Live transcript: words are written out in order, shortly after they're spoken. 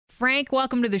Frank,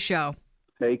 welcome to the show.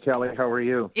 Hey, Kelly, how are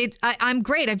you? I'm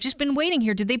great. I've just been waiting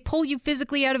here. Did they pull you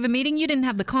physically out of a meeting? You didn't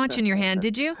have the conch in your hand,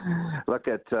 did you? Look,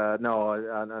 it's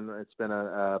been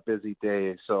a busy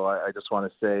day, so I just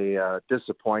want to say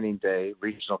disappointing day.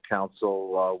 Regional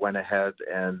Council went ahead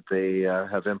and they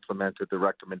have implemented the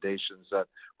recommendations that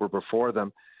were before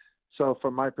them. So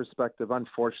from my perspective,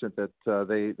 unfortunate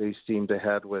that they steamed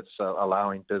ahead with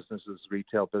allowing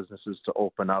retail businesses to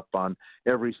open up on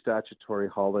every statutory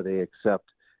holiday except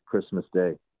Christmas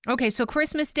Day. Okay, so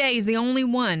Christmas Day is the only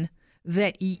one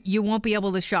that you won't be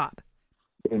able to shop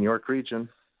in York Region.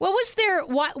 What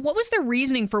was their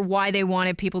reasoning for why they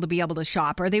wanted people to be able to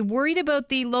shop? Are they worried about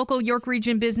the local York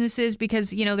Region businesses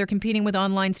because they're competing with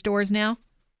online stores now?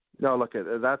 No, look,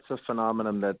 that's a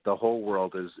phenomenon that the whole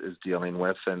world is dealing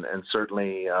with, and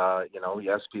certainly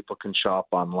yes, people can shop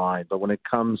online, but when it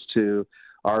comes to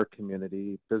our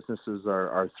community, businesses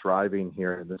are thriving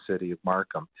here in the city of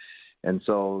Markham. And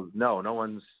so, no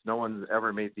one's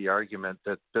ever made the argument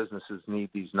that businesses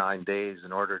need these 9 days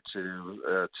in order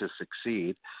to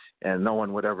succeed. And no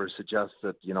one would ever suggest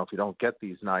that, if you don't get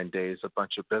these 9 days, a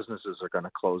bunch of businesses are going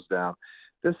to close down.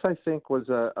 This, I think, was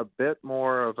a bit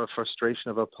more of a frustration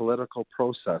of a political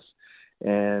process.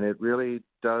 And it really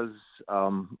does,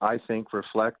 I think,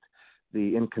 reflect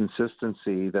the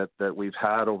inconsistency that we've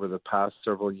had over the past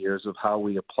several years of how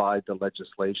we applied the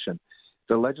legislation.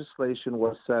 The legislation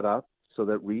was set up so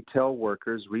that retail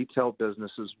workers, retail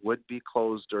businesses would be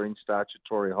closed during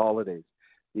statutory holidays.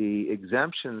 The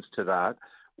exemptions to that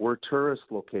were tourist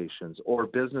locations or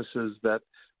businesses that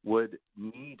would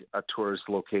need a tourist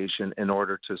location in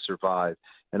order to survive.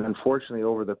 And unfortunately,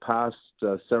 over the past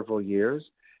several years,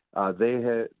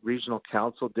 Regional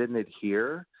Council didn't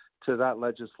adhere to that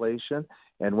legislation.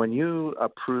 And when you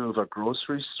approve a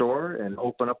grocery store and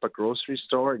open up a grocery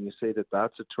store and you say that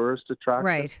that's a tourist attraction,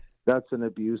 right, that's an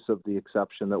abuse of the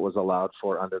exception that was allowed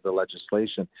for under the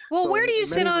legislation. Well, so where do you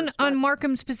sit on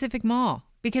Markham Pacific Mall?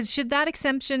 Because should that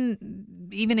exemption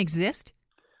even exist?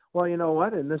 Well, you know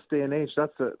what? In this day and age,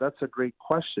 that's a great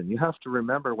question. You have to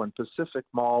remember when Pacific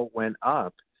Mall went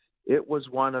up, it was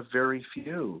one of very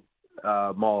few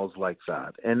malls like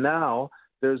that. And now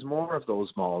there's more of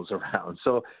those malls around.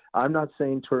 So I'm not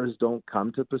saying tourists don't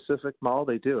come to Pacific Mall.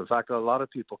 They do. In fact, a lot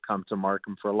of people come to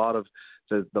Markham for a lot of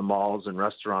the malls and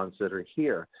restaurants that are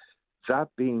here. That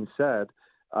being said,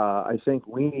 I think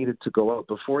we needed to go out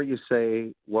before you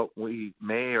say what we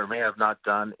may or may have not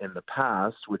done in the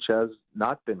past, which has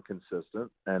not been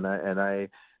consistent, and I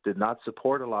did not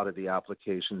support a lot of the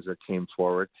applications that came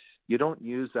forward. You don't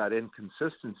use that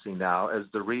inconsistency now as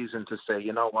the reason to say,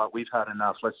 you know what, we've had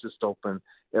enough. Let's just open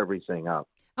everything up.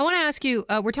 I want to ask you,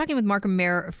 we're talking with Markham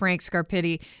Mayor Frank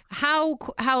Scarpitti. How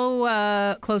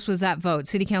close was that vote?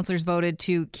 City councillors voted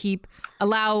to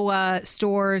allow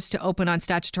stores to open on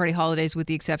statutory holidays with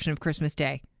the exception of Christmas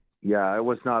Day. Yeah, it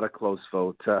was not a close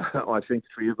vote. I think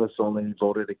 3 of us only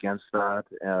voted against that.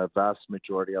 A vast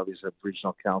majority of these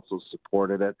regional councils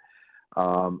supported it.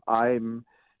 I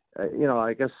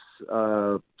guess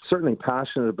certainly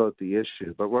passionate about the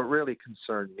issue, but what really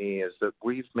concerned me is that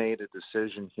we've made a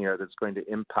decision here that's going to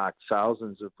impact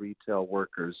thousands of retail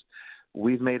workers.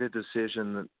 We've made a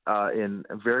decision in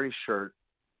a very short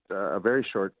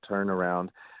turnaround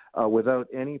without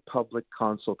any public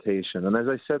consultation. And as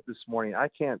I said this morning, I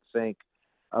can't think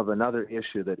of another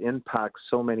issue that impacts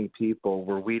so many people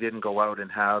where we didn't go out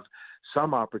and have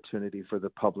some opportunity for the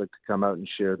public to come out and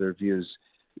share their views.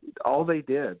 All they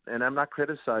did, and I'm not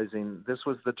criticizing, this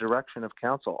was the direction of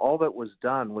council. All that was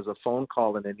done was a phone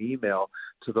call and an email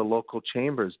to the local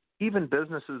chambers. Even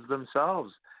businesses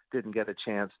themselves didn't get a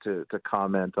chance to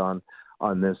comment on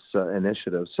this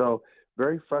initiative. So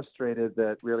very frustrated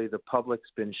that really the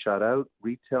public's been shut out.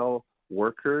 Retail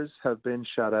workers have been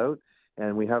shut out.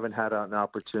 And we haven't had an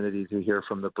opportunity to hear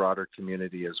from the broader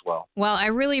community as well. Well, I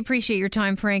really appreciate your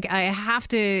time, Frank. I have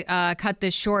to cut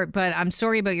this short, but I'm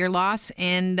sorry about your loss.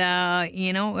 And, I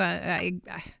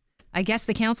guess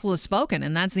the council has spoken,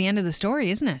 and that's the end of the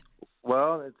story, isn't it?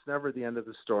 Well, it's never the end of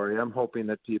the story. I'm hoping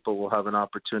that people will have an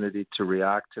opportunity to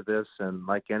react to this. And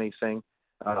like anything,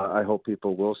 I hope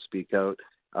people will speak out.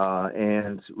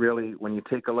 And really, when you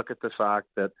take a look at the fact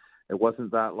that it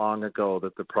wasn't that long ago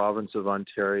that the province of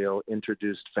Ontario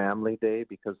introduced Family Day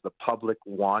because the public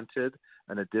wanted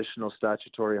an additional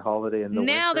statutory holiday in the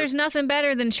winter. Now there's nothing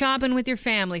better than shopping with your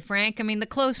family, Frank. I mean, the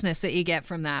closeness that you get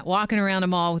from that, walking around a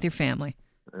mall with your family.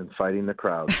 And fighting the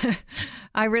crowd.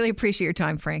 I really appreciate your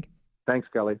time, Frank. Thanks,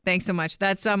 Kelly. Thanks so much.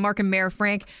 That's Markham Mayor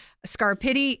Frank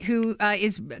Scarpitti, who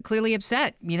is clearly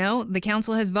upset. The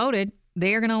council has voted.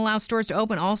 They are going to allow stores to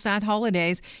open all stat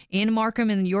holidays in Markham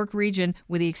and the York Region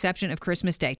with the exception of Christmas Day.